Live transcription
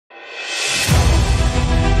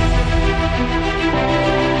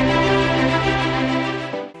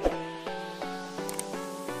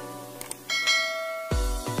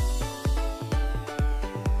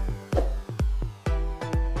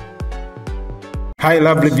Hi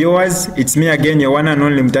lovely viewers, it's me again, your one and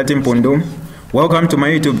only Mutati Mpundu. Welcome to my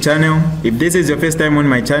YouTube channel. If this is your first time on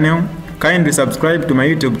my channel, kindly subscribe to my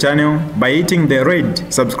YouTube channel by hitting the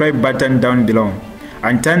red subscribe button down below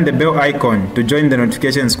and turn the bell icon to join the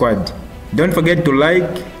notification squad. Don't forget to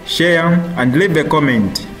like, share and leave a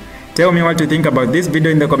comment. Tell me what you think about this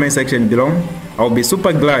video in the comment section below. I'll be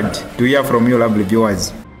super glad to hear from you lovely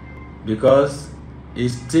viewers. Because he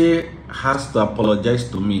still has to apologize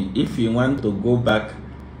to me if he want to go back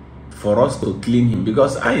for us to clean him,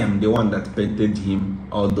 because I am the one that painted him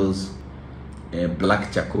all those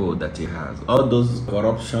black charcoal that he has, all those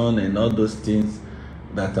corruption and all those things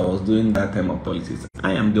that I was doing that time of politics.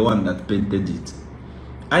 I am the one that painted it.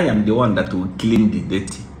 I am the one that will clean the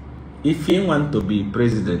dirty. If he want to be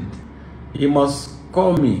president, he must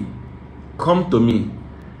call me, come to me,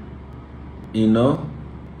 you know.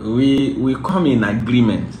 We come in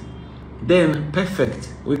agreement, then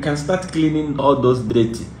perfect, we can start cleaning all those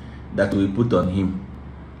dirty that we put on him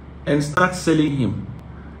and start selling him.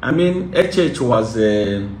 I mean, HH was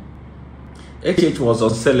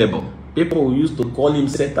unsellable. People used to call him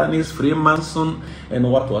Satanist, Freemason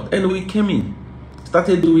and what, and we came in,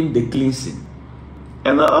 started doing the cleansing,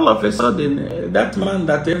 and all of a sudden that man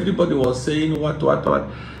that everybody was saying what,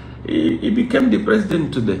 he became the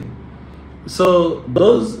president today. So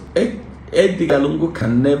those Edgar Lungu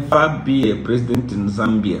can never be a president in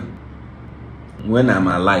Zambia when I'm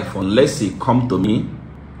alive, unless he come to me,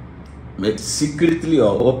 secretly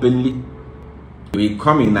or openly. We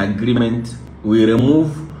come in agreement, we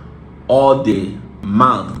remove all the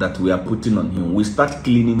mouth that we are putting on him, we start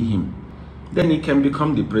cleaning him, then he can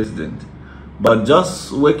become the president. But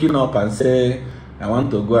just waking up and say, I want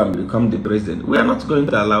to go and become the president, we are not going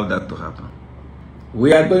to allow that to happen.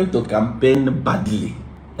 We are going to campaign badly.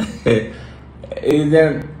 I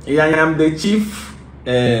am the chief.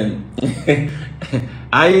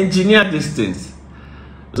 I engineer these things.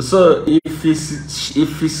 So if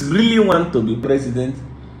he's really want to be president,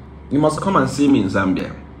 he must come and see me in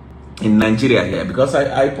Zambia, in Nigeria here, because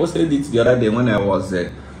I posted it the other day when I was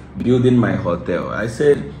building my hotel. I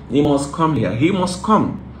said he must come here. He must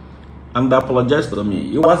come and apologize to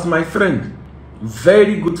me. He was my friend,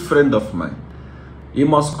 very good friend of mine. He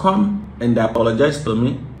must come and apologize to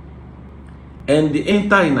me and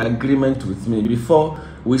enter in agreement with me before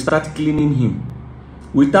we start cleaning him.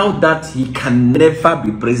 Without that, he can never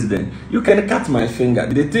be president. You can cut my finger.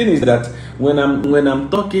 The thing is that when I'm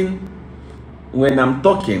talking,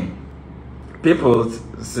 people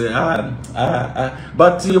say,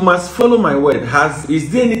 but you must follow my word. Is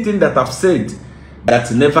there anything that I've said that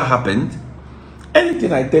never happened?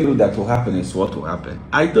 Anything I tell you that will happen is what will happen.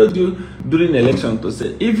 I told you during the election to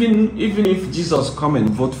say, even if Jesus come and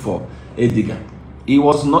vote for Edgar,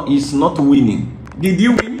 he's not winning. Did he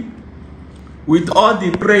win? With all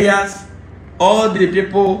the prayers, all the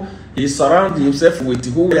people he surrounded himself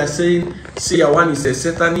with, who we are saying, Seer one is a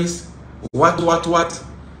Satanist, what?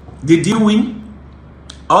 Did he win?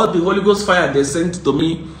 All the Holy Ghost fire they sent to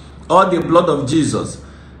me, all the blood of Jesus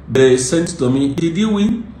they sent to me, did he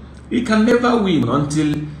win? He can never win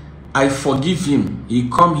until I forgive him. He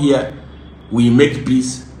come here, we make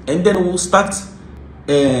peace, and then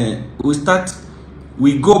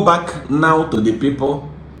we go back now to the people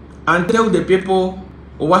and tell the people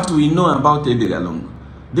what we know about Edgar Lungu.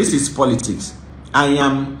 This is politics. I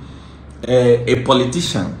am a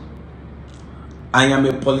politician. I am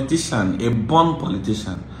a politician, a born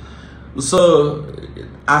politician. So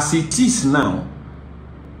as it is now,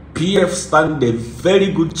 PF stand a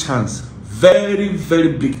very good chance, very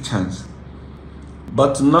big chance,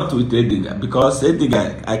 but not with Edgar, because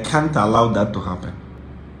Edgar, I can't allow that to happen.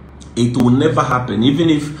 It will never happen. Even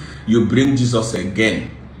if you bring Jesus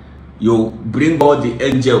again, you bring all the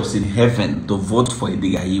angels in heaven to vote for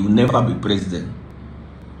Edgar, he will never be president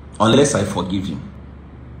unless I forgive him.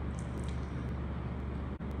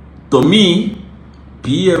 To me,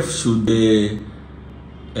 PF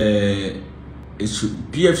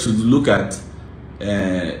should look at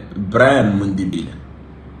Brian Mundibile.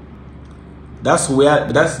 That's where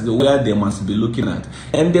they must be looking at,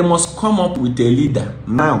 and they must come up with a leader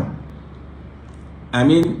now. I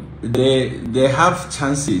mean, they have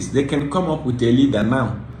chances. They can come up with a leader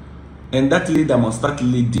now, and that leader must start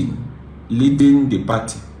leading the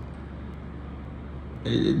party.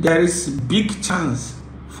 There is big chance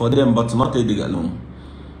for them, but not Edgar Lungu.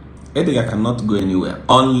 Edgar cannot go anywhere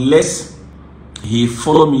unless he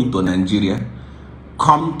follow me to Nigeria,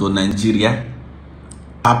 come to Nigeria,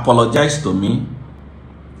 apologize to me,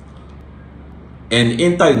 and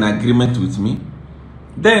enter in agreement with me.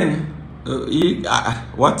 Then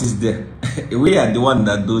what is there? We are the one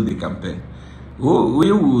that do the campaign. who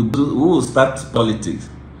will start politics?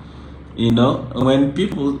 You know, when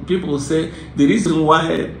people say the reason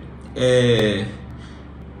why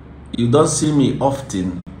you don't see me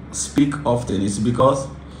often speak often is because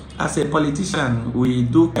as a politician we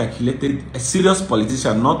do calculated, a serious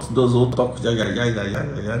politician, not those who talk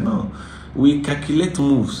no, we calculate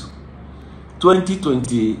moves.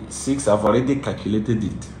 2026 I've already calculated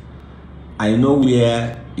it. I know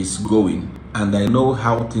where it's going and I know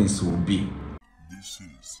how things will be. This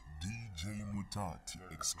is DJ Mutati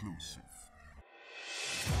exclusive.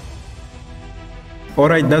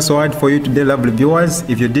 Alright, that's all for you today, lovely viewers.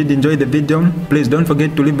 If you did enjoy the video, please don't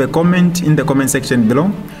forget to leave a comment in the comment section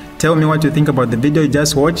below. Tell me what you think about the video you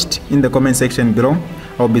just watched in the comment section below.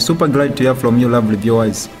 I'll be super glad to hear from you, lovely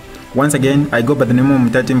viewers. Once again, I go by the name of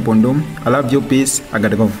Mutati Mpundu. I love you, peace, I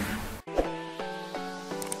gotta go.